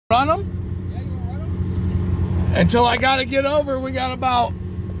Run them? Yeah, you want to run them? Until I got to get over, we got about a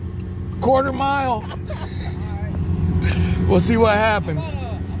quarter mile. Alright. We'll see what happens.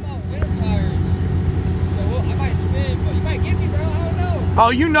 I'm on winter tires. So I might spin, but you might get me, bro. I don't know. Oh,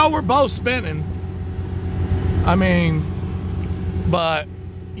 you know we're both spinning. I mean, but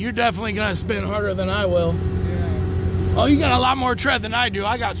you're definitely going to spin harder than I will. Yeah. Oh, you got a lot more tread than I do.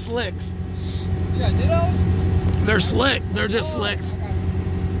 I got slicks. You got dittos? They're slick. They're just slicks. Okay.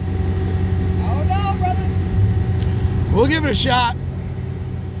 I don't know, brother. We'll give it a shot.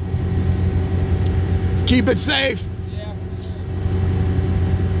 Keep it safe. Yeah, for sure.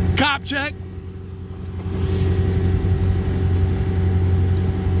 Cop check.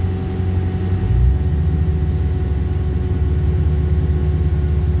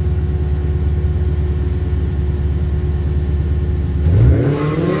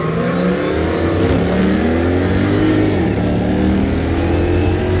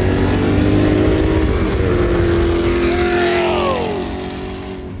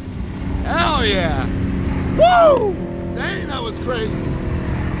 Yeah. Woo! Dang, that was crazy.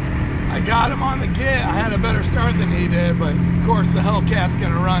 I got him on the get. I had a better start than he did, but of course the Hellcat's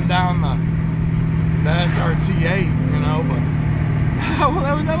gonna run down the SRT8, you know, but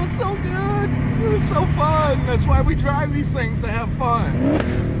that was so good. It was so fun. That's why we drive these things, to have fun.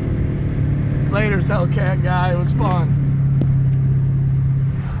 Later's Hellcat guy, it was fun.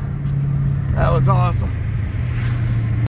 That was awesome.